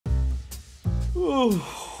Well,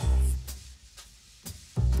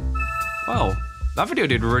 that video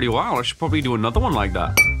did really well. I should probably do another one like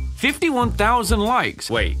that. 51,000 likes.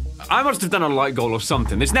 Wait, I must have done a like goal or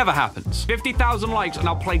something. This never happens. 50,000 likes and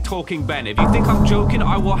I'll play Talking Ben. If you think I'm joking,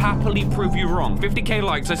 I will happily prove you wrong. 50k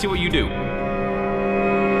likes, let's see what you do.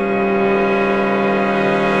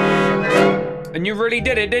 And you really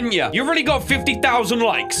did it, didn't you? You really got 50,000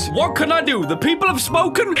 likes. What can I do? The people have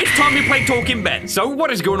spoken. It's time to play Talking Ben. So what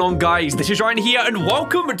is going on, guys? This is Ryan here, and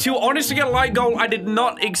welcome to honestly a like goal I did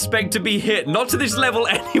not expect to be hit. Not to this level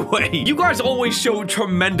anyway. You guys always show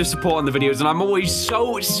tremendous support on the videos, and I'm always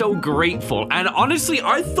so grateful. And honestly,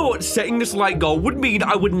 I thought setting this like goal would mean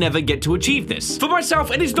I would never get to achieve this. For myself,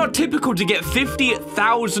 it is not typical to get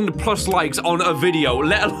 50,000 plus likes on a video,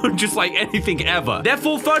 let alone just like anything ever.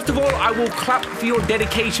 Therefore, first of all, I will clap for your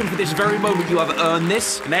dedication for this very moment. You have earned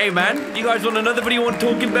this. And hey, man, you guys want another video on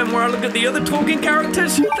Talking Ben where I look at the other talking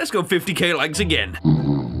characters? Let's go 50k likes again.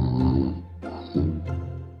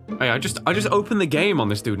 Hey, I just opened the game on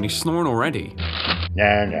this dude and he's snoring already.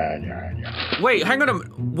 Wait, hang on a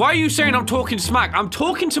minute. Why are you saying I'm talking smack? I'm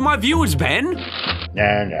talking to my viewers, Ben.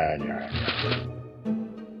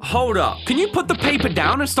 Hold up. Can you put the paper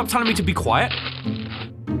down and stop telling me to be quiet?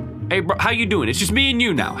 Hey, bro, how you doing? It's just me and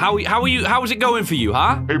you now. How are you? How is it going for you,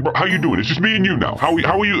 huh? Hey, bro, how you doing? It's just me and you now. How are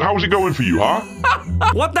you? How is it going for you, huh?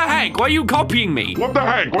 What the heck? Why are you copying me? What the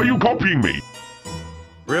heck? Why are you copying me?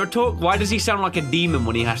 Real talk? Why does he sound like a demon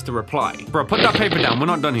when he has to reply? Bro, put that paper down. We're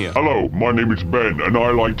not done here. Hello, my name is Ben, and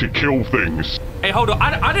I like to kill things. Hey, hold on.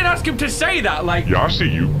 I didn't ask him to say that, like... Yeah, I see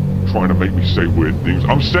you trying to make me say weird things.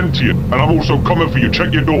 I'm sentient, and I'm also coming for you.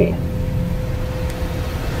 Check your door.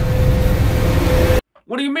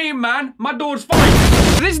 What do you mean, man? My door's fine.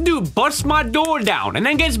 This dude busts my door down and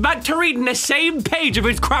then gets back to reading the same page of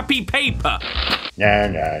his crappy paper.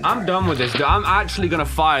 I'm done with this. I'm actually gonna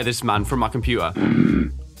fire this man from my computer.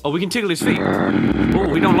 Oh, we can tickle his feet. Oh,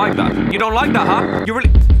 we don't like that. You don't like that, huh? You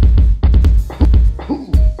really...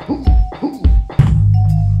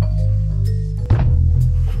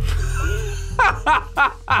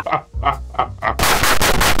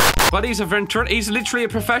 But he's literally a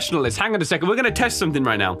professionalist. Hang on a second, we're gonna test something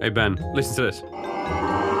right now. Hey, Ben, listen to this.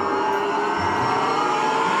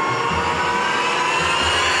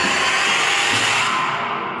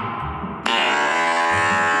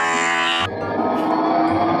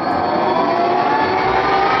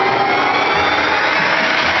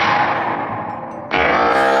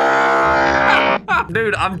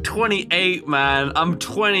 Dude, I'm 28, man. I'm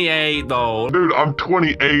 28, though. Dude, I'm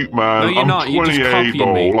 28, man. No, you're not. You're just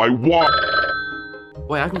copying me. Like, what?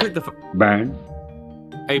 Wait, I can click the... Ben?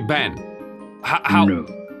 Hey, Ben. How... No.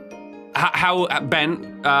 How...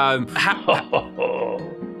 Ben,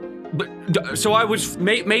 so I was...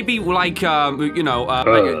 Maybe, like, you know,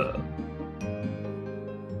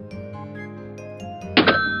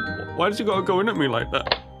 Why does he gotta go in at me like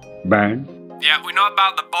that? Ben? Yeah, we know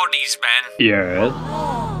about the bodies, Ben. Yes.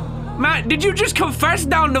 Matt, did you just confess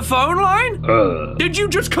down the phone line? Did you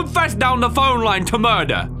just confess down the phone line to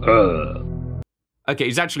murder? Okay,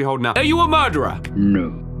 he's actually holding out. Are you a murderer?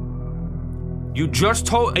 No. You just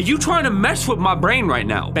told... Are you trying to mess with my brain right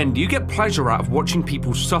now? Ben, do you get pleasure out of watching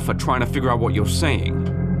people suffer trying to figure out what you're saying?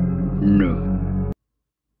 No.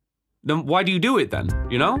 Then why do you do it then?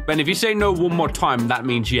 You know? Ben, if you say no one more time, that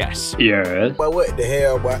means yes. Yes. But what the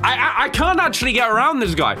hell, boy? I can't actually get around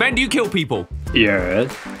this guy. Ben, do you kill people?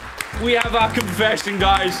 Yes. We have our confession,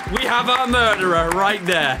 guys. We have our murderer right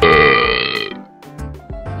there.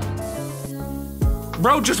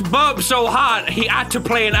 Bro just burped so hard, he had to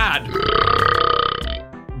play an ad.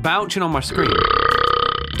 Bouching on my screen.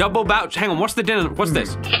 Double bouch. Hang on, what's the dinner? What's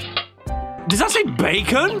this? Does that say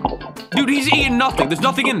bacon? Dude, he's eating nothing. There's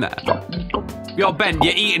nothing in there. Yo, Ben,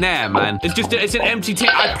 you're eating air, man. It's an empty tin.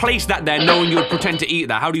 I placed that there knowing you would pretend to eat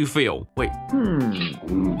that. How do you feel? Wait.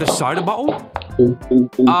 The cider bottle?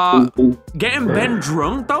 Getting Ben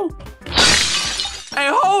drunk, though? Hey,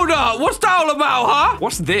 hold up. What's that all about, huh?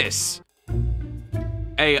 What's this?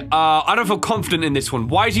 Hey, I don't feel confident in this one.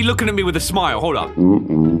 Why is he looking at me with a smile? Hold up.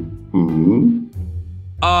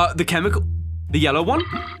 The chemical? The yellow one?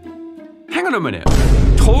 Hang on a minute.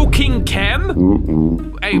 Talking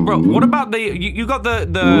chem? Hey, bro, what about the... You got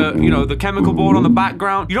the you know, the chemical board on the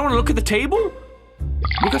background? You don't want to look at the table?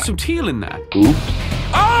 We got some teal in there.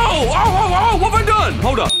 Oh, what have I done?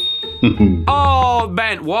 Hold up. Oh,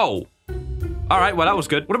 Ben, whoa. All right, well, that was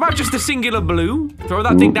good. What about just the singular blue? Throw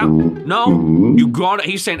that thing down. No, you got it.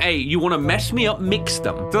 He's saying, hey, you want to mess me up? Mix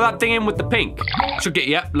them. Throw that thing in with the pink. Should get,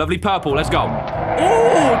 yep, lovely purple. Let's go.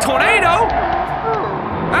 Ooh, tornado.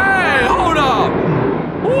 Hey, hold up.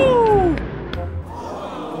 Ooh.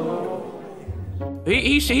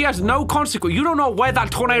 He has no consequence. You don't know where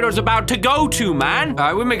that tornado is about to go to, man. All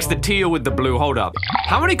right, we mixed the teal with the blue. Hold up.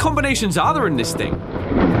 How many combinations are there in this thing?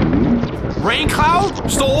 Rain cloud?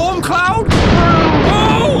 Storm cloud?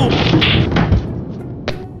 Oh!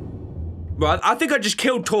 Well, I think I just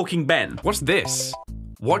killed Talking Ben. What's this?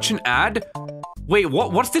 Watch an ad? Wait,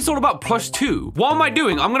 what's this all about? +2. What am I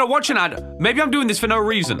doing? I'm gonna watch an ad. Maybe I'm doing this for no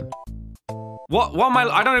reason. What am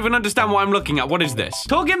I don't even understand what I'm looking at. What is this?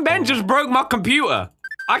 Talking Ben just broke my computer.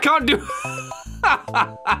 I can't do...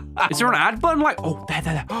 Is there an ad button? Like, oh,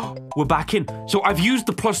 there. We're back in. So I've used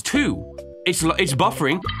the +2. It's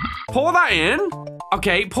buffering. Pour that in.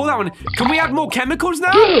 Okay, pour that one. Can we add more chemicals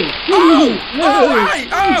now?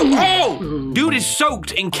 Oh! Dude is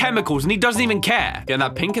soaked in chemicals and he doesn't even care. Getting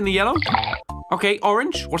that pink and the yellow. Okay,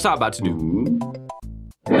 orange. What's that about to do?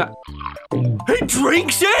 He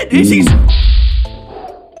drinks it?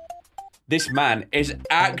 This man is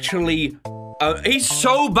actually... he's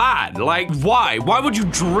so bad. Like, why? Why would you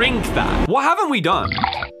drink that? What haven't we done?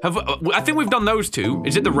 I think we've done those two.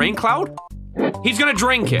 Is it the rain cloud? He's gonna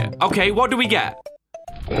drink it. Okay, what do we get?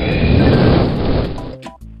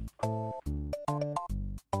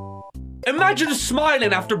 Imagine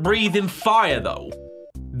smiling after breathing fire, though.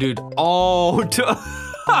 Dude, oh...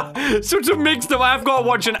 Such a mixed up. I've got to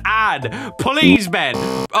watch an ad. Please, Ben.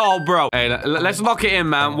 Oh, bro. Hey, let's lock it in,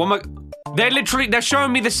 man. They're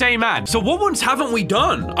showing me the same ad. So what ones haven't we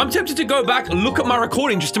done? I'm tempted to go back and look at my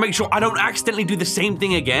recording just to make sure I don't accidentally do the same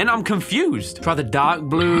thing again. I'm confused. Try the dark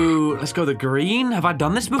blue. Let's go the green. Have I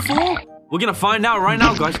done this before? We're gonna find out right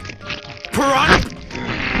now, guys. Piranha.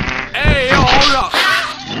 Hey, yo, hold up.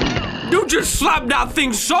 You just slapped that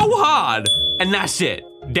thing so hard. And that's it.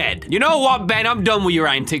 Dead. You know what, Ben? I'm done with your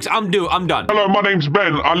antics. I'm done. Hello, my name's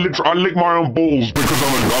Ben. I lick my own balls because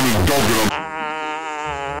I'm a dog and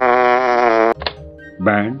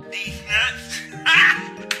Ben?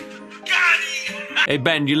 Hey,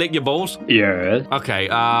 Ben, you lick your balls? Yes. Okay,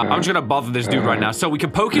 I'm just gonna bother this dude right now. So we can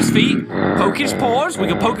poke his feet, poke his paws, we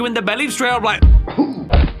can poke him in the belly, straight up like...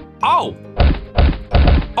 Oh!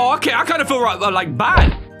 Oh, okay, I kind of feel like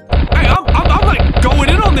bad. Hey, I'm like going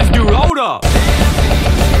in on this dude, hold up.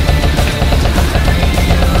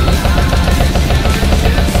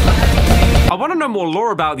 I want to know more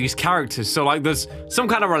lore about these characters. So, like, there's some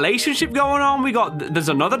kind of relationship going on. There's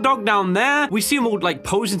another dog down there. We see them all, like,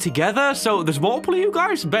 posing together. So, there's multiple of you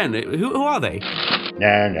guys? Ben, who are they?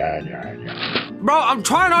 No. Bro, I'm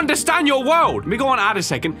trying to understand your world. Let me go on ad a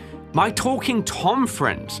second. My Talking Tom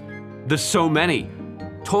friends. There's so many.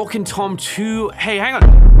 Talking Tom 2. Hey, hang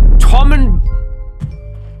on. Tom and...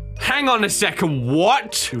 Hang on a second,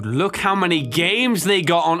 what? Dude, look how many games they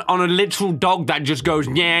got on a literal dog that just goes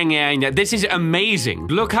yeah. This is amazing.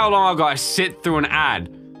 Look how long I gotta sit through an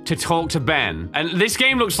ad to talk to Ben. And this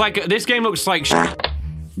game looks like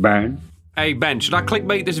Ben? Hey, Ben, should I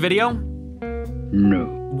clickbait this video? No.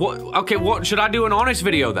 What? Okay, what? Should I do an honest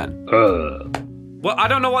video then? Well, I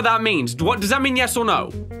don't know what that means. What does that mean, yes or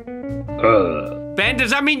no? Ben,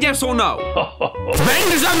 does that mean yes or no? Ben,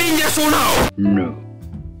 does that mean yes or no? No.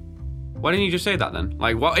 Why didn't you just say that then?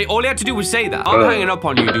 Like, well, all you had to do was say that. I'm hanging up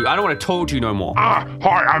on you, dude. I don't want to talk to you no more. Hi,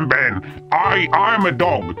 I'm Ben. I'm a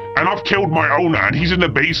dog, and I've killed my owner, and he's in the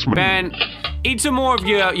basement. Ben, eat some more of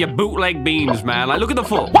your bootleg beans, man. Like, look at the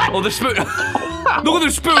fork. Or the spoon. Look at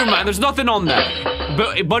the spoon, man. There's nothing on there.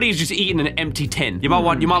 But Buddy's just eating an empty tin. You might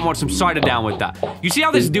want some cider down with that. You see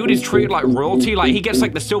how this dude is treated like royalty? Like, he gets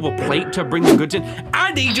like the silver plate to bring the goods in,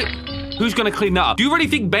 and he just... Who's gonna clean that up? Do you really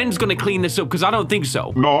think Ben's gonna clean this up? Because I don't think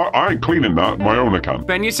so. No, I ain't cleaning that. My owner can.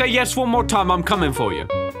 Ben, you say yes one more time, I'm coming for you.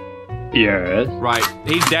 Yes. Right,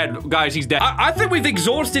 he's dead. Guys, he's dead. I think we've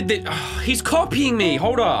exhausted the... he's copying me.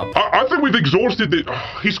 Hold up. I think we've exhausted the...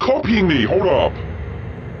 he's copying me. Hold up.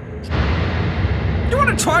 You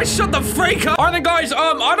wanna try? Shut the freak up. All right then, guys,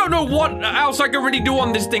 I don't know what else I can really do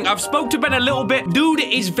on this thing. I've spoke to Ben a little bit. Dude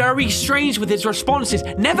is very strange with his responses.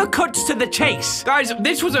 Never cuts to the chase. Guys,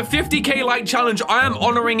 this was a 50K like challenge. I am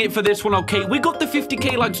honoring it for this one, okay? We got the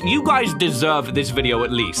 50K likes. You guys deserve this video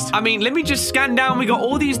at least. I mean, let me just scan down. We got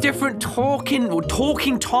all these different talking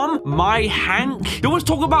Tom, my Hank. There was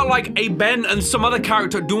talk about like a Ben and some other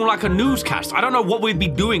character doing like a newscast. I don't know what we'd be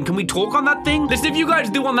doing. Can we talk on that thing? Listen, if you guys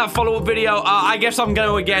do on that follow-up video, I guess I'm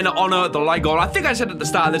gonna again honor the like goal. I think I said at the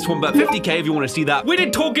start of this one, but 50k if you want to see that. We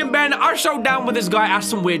did Talking Ben. I showed down with this guy,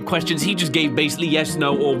 asked some weird questions. He just gave basically yes,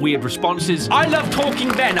 no, or weird responses. I love Talking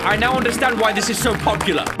Ben. I now understand why this is so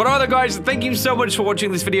popular. But other guys, thank you so much for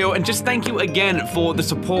watching this video, and just thank you again for the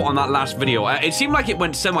support on that last video. It seemed like it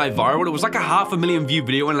went semi-viral. It was like a 500,000 view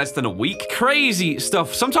video in less than a week. Crazy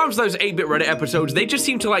stuff. Sometimes those 8-bit Reddit episodes, they just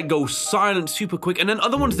seem to like go silent super quick, and then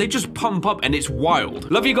other ones, they just pump up and it's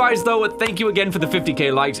wild. Love you guys though. Thank you again for the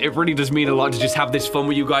 50k likes. It really does mean a lot to just have this fun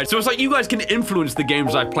with you guys. So it's like you guys can influence the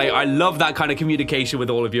games I play. I love that kind of communication with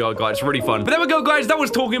all of you guys. It's really fun. But there we go, guys. That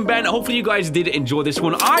was Talking Ben. Hopefully you guys did enjoy this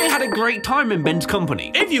one. I had a great time in Ben's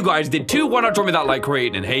company. If you guys did too, why not drop me that like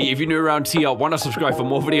rating? And hey, if you're new around here, why not subscribe for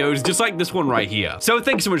more videos just like this one right here? So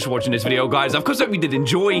thanks so much for watching this video, guys. Of course, I hope you did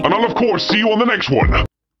enjoy. And I'll, of course, see you on the next one.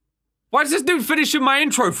 Why is this dude finishing my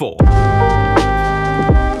intro for?